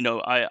date.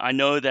 I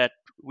know that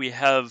we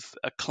have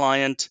a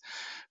client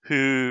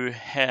who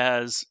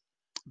has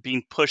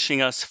been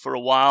pushing us for a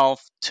while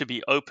to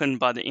be open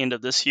by the end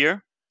of this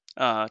year,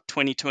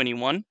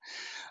 2021.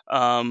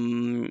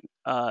 But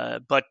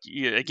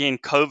again,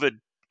 COVID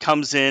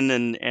comes in,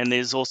 and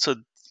there's also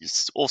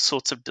all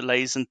sorts of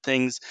delays and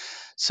things.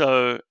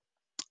 So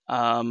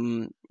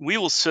we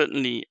will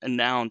certainly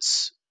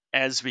announce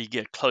as we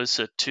get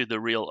closer to the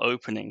real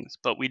openings.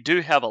 But we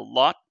do have a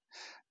lot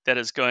that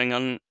is going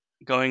on,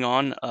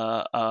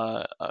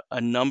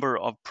 a number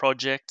of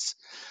projects,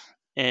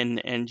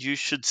 and you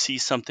should see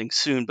something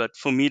soon. But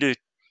for me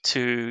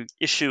to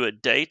issue a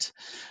date,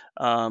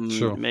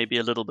 sure, may be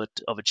a little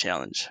bit of a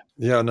challenge.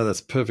 Yeah, no,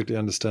 that's perfectly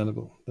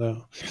understandable.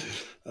 Yeah.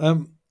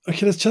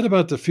 Okay, let's chat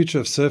about the future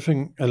of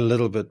surfing a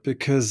little bit,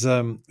 because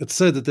it's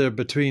said that there are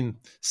between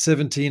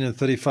 17 and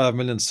 35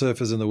 million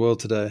surfers in the world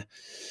today,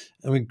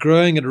 and we're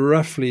growing at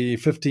roughly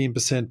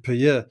 15% per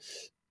year.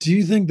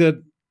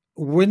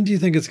 When do you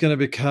think it's going to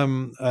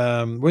become,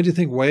 when do you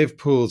think wave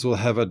pools will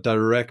have a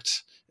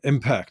direct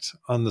impact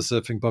on the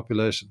surfing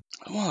population?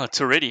 Well,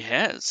 it already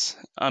has.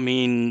 I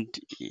mean,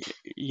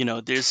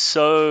 there's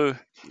so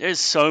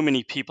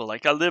many people.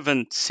 Like, I live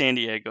in San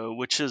Diego,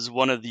 which is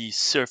one of the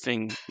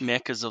surfing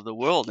meccas of the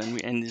world,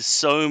 and there's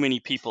so many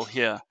people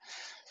here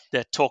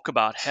that talk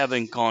about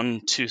having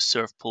gone to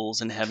surf pools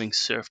and having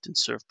surfed in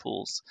surf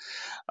pools.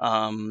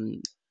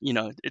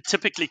 It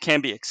typically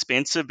can be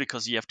expensive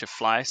because you have to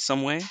fly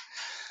somewhere,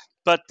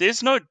 but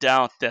there's no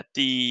doubt that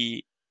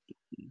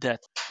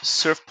that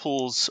surf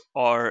pools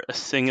are a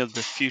thing of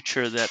the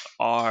future, that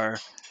are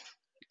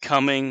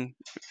coming,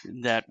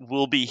 that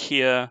will be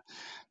here,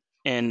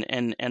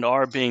 and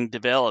are being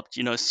developed.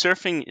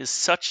 Surfing is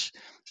such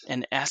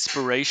an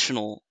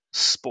aspirational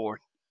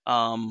sport.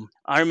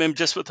 I remember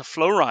just with a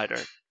flow rider,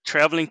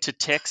 traveling to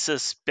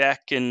Texas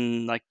back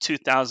in like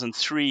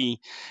 2003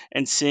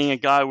 and seeing a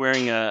guy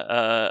wearing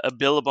a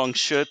Billabong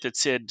shirt that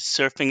said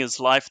 "Surfing is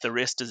life, the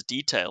rest is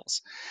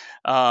details."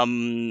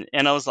 And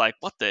I was like,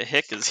 what the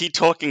heck is he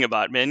talking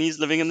about, man? He's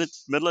living in the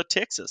middle of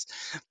Texas.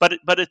 But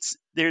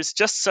there's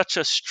just such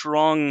a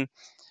strong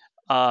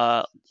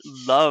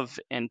love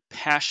and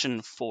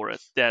passion for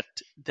it that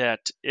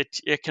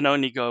it can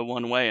only go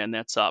one way, and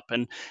that's up.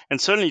 And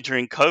certainly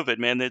during COVID,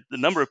 man, the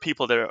number of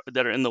people that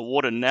are in the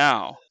water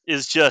now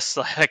is just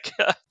like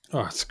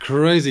oh, it's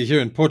crazy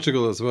here in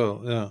Portugal as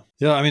well.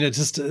 Yeah. I mean,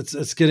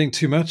 it's getting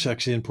too much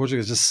actually in Portugal.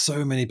 There's just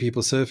so many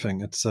people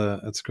surfing.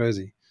 It's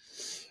crazy.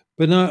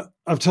 But now,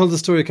 I've told the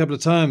story a couple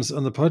of times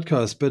on the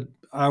podcast, but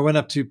I went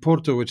up to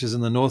Porto, which is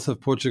in the north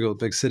of Portugal,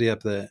 big city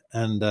up there,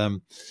 and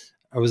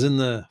I was in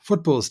the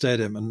football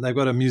stadium, and they've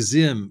got a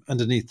museum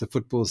underneath the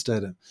football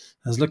stadium.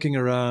 I was looking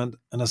around,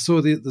 and I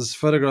saw this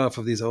photograph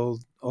of these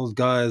old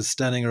guys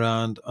standing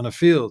around on a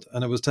field,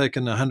 and it was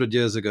taken 100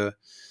 years ago,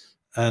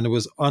 and it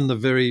was on the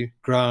very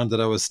ground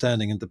that I was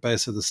standing at the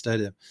base of the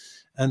stadium.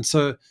 And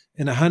so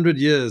in 100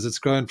 years, it's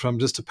grown from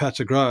just a patch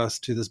of grass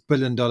to this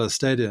 $1 billion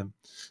stadium.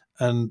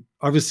 And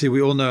obviously,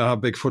 we all know how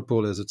big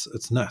football is.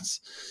 It's nuts.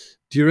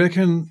 Do you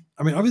reckon,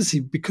 I mean, obviously,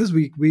 because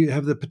we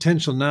have the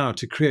potential now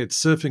to create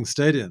surfing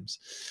stadiums,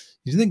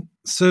 do you think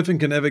surfing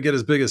can ever get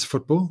as big as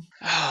football?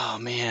 Oh,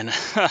 man.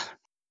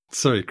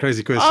 Sorry,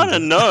 crazy question. I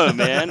don't know,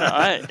 man.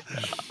 I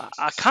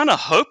kind of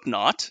hope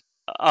not.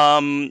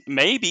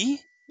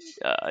 Maybe.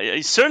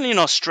 Certainly in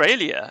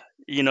Australia,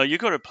 you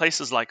go to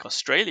places like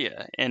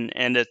Australia, and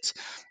it's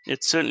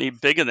certainly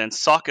bigger than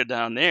soccer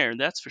down there.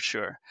 That's for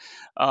sure.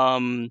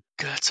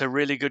 That's a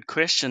really good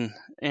question,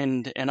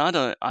 and I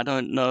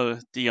don't know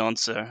the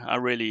answer. I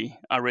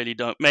really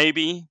don't.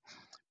 Maybe,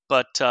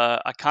 but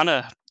I kind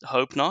of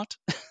hope not.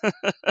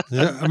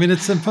 Yeah, I mean,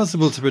 it's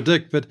impossible to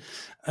predict, but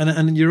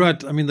and you're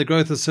right. I mean, the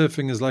growth of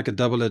surfing is like a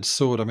double-edged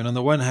sword. I mean, on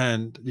the one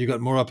hand, you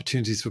got more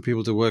opportunities for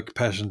people to work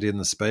passionately in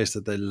the space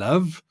that they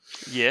love.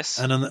 Yes.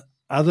 And on the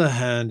other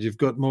hand, you've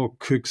got more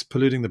kooks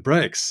polluting the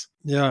breaks.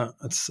 Yeah,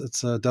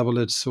 it's a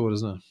double-edged sword,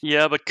 isn't it?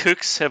 Yeah, but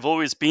kooks have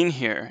always been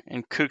here,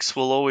 and kooks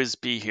will always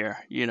be here.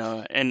 And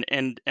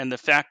the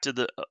fact of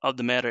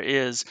the matter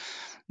is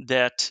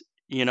that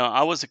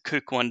I was a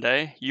kook one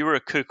day, you were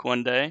a kook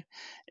one day,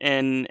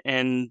 and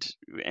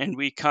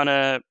we kind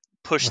of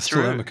pushed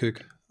through. I still am a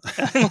kook.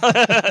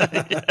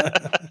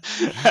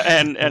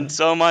 and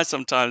so am I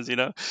sometimes,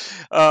 and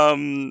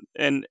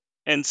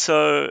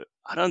so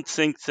I don't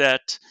think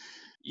that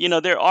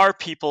there are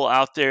people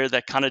out there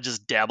that kind of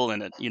just dabble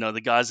in it. The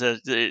guys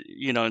that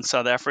in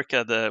South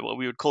Africa, what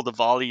we would call the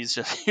volleys.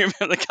 You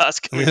remember the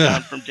guys coming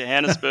down from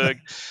Johannesburg,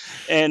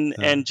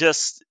 and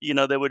just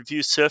they would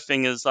view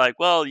surfing as like,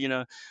 well,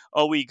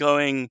 are we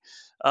going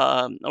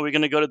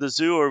to go to the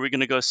zoo, or are we going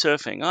to go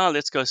surfing? Oh,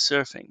 let's go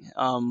surfing.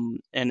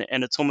 And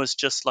it's almost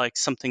just like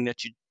something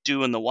that you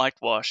do in the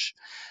whitewash.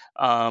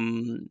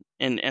 And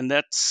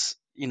that's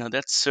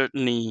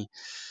certainly,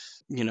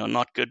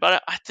 not good.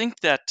 But I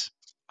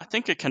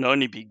think it can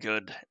only be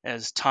good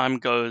as time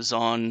goes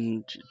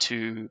on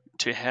to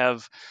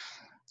have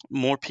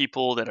more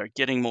people that are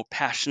getting more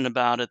passionate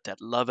about it,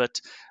 that love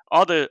it.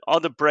 Are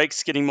the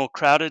breaks getting more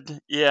crowded?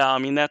 Yeah, I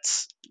mean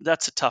that's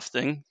a tough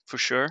thing for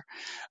sure.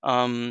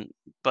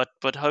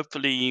 But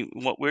hopefully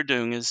what we're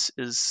doing is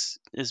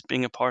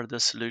being a part of the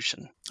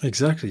solution.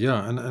 Exactly,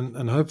 yeah,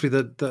 and hopefully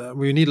that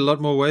we need a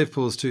lot more wave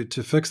pools to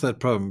fix that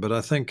problem. But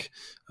I think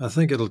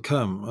it'll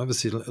come.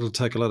 Obviously, it'll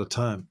take a lot of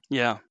time.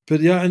 Yeah.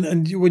 But yeah,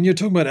 and when you're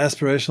talking about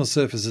aspirational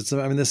surfers,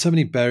 I mean, there's so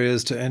many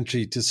barriers to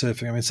entry to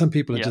surfing. I mean, some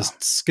people are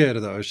just scared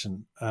of the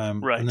ocean,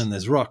 right. And then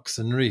there's rocks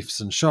and reefs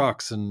and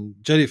sharks and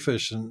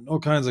jellyfish and all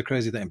kinds of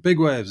crazy things, big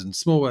waves and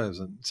small waves,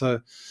 and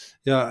so.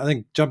 Yeah, I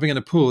think jumping in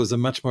a pool is a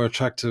much more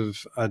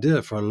attractive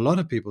idea for a lot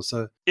of people.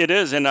 So it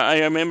is, and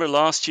I remember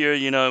last year,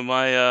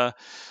 my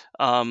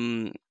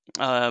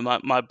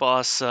my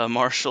boss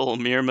Marshall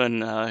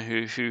Meerman,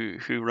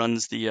 who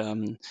runs the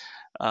kind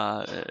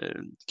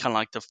of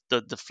like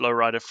the Flow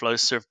Rider Flow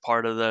Surf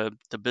part of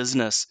the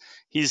business.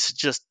 He's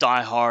just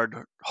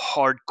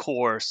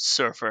hardcore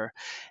surfer,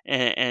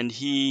 and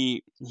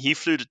he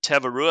flew to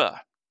Tavarua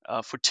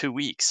for 2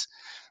 weeks.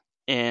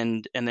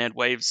 And they had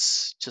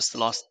waves just the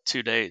last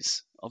 2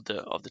 days of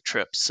the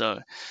trip. So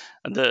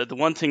the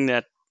one thing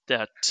that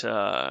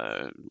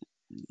the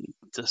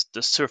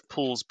surf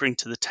pools bring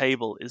to the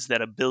table is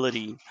that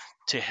ability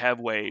to have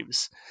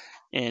waves,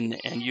 and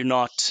you're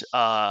not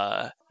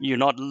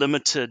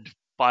limited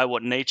by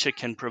what nature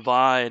can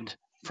provide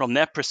from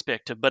that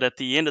perspective. But at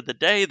the end of the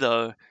day,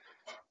 though,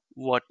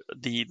 what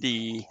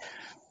the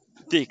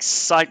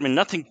excitement,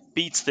 nothing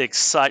beats the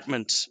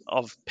excitement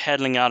of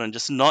paddling out and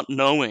just not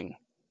knowing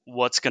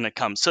what's going to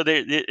come. So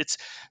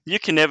you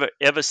can never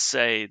ever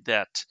say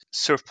that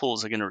surf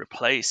pools are going to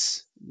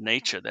replace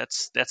nature.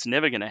 That's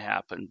never going to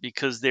happen,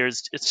 because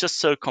it's just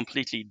so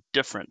completely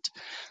different.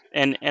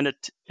 And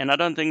I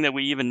don't think that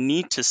we even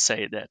need to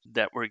say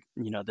that we're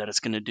that it's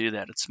going to do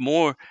that. It's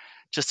more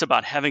just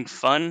about having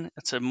fun.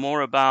 It's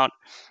more about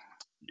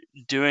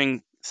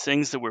doing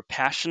things that we're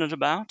passionate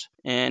about,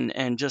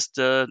 and just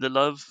the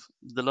love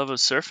of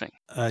surfing.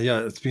 Yeah,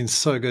 it's been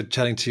so good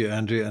chatting to you,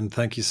 Andrew, and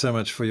thank you so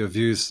much for your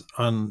views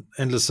on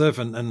Endless Surf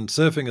and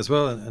surfing as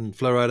well, and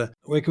Flowrider.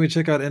 Where can we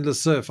check out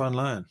Endless Surf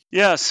online?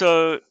 Yeah,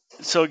 so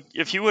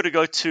if you were to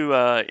go to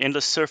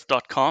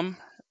endlesssurf.com,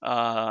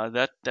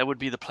 that would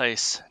be the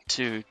place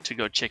to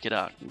go check it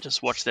out and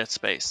just watch that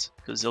space,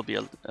 because there'll be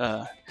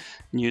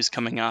news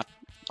coming out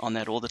on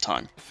that all the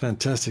time.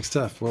 Fantastic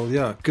stuff. Well,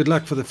 yeah, good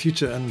luck for the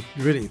future, and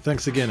really,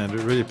 thanks again,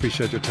 Andrew. Really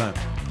appreciate your time.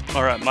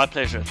 All right, my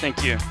pleasure.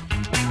 Thank you.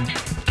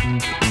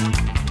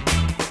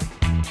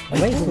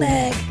 Wave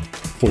leg.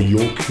 For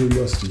your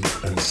curiosity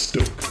and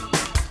stoke.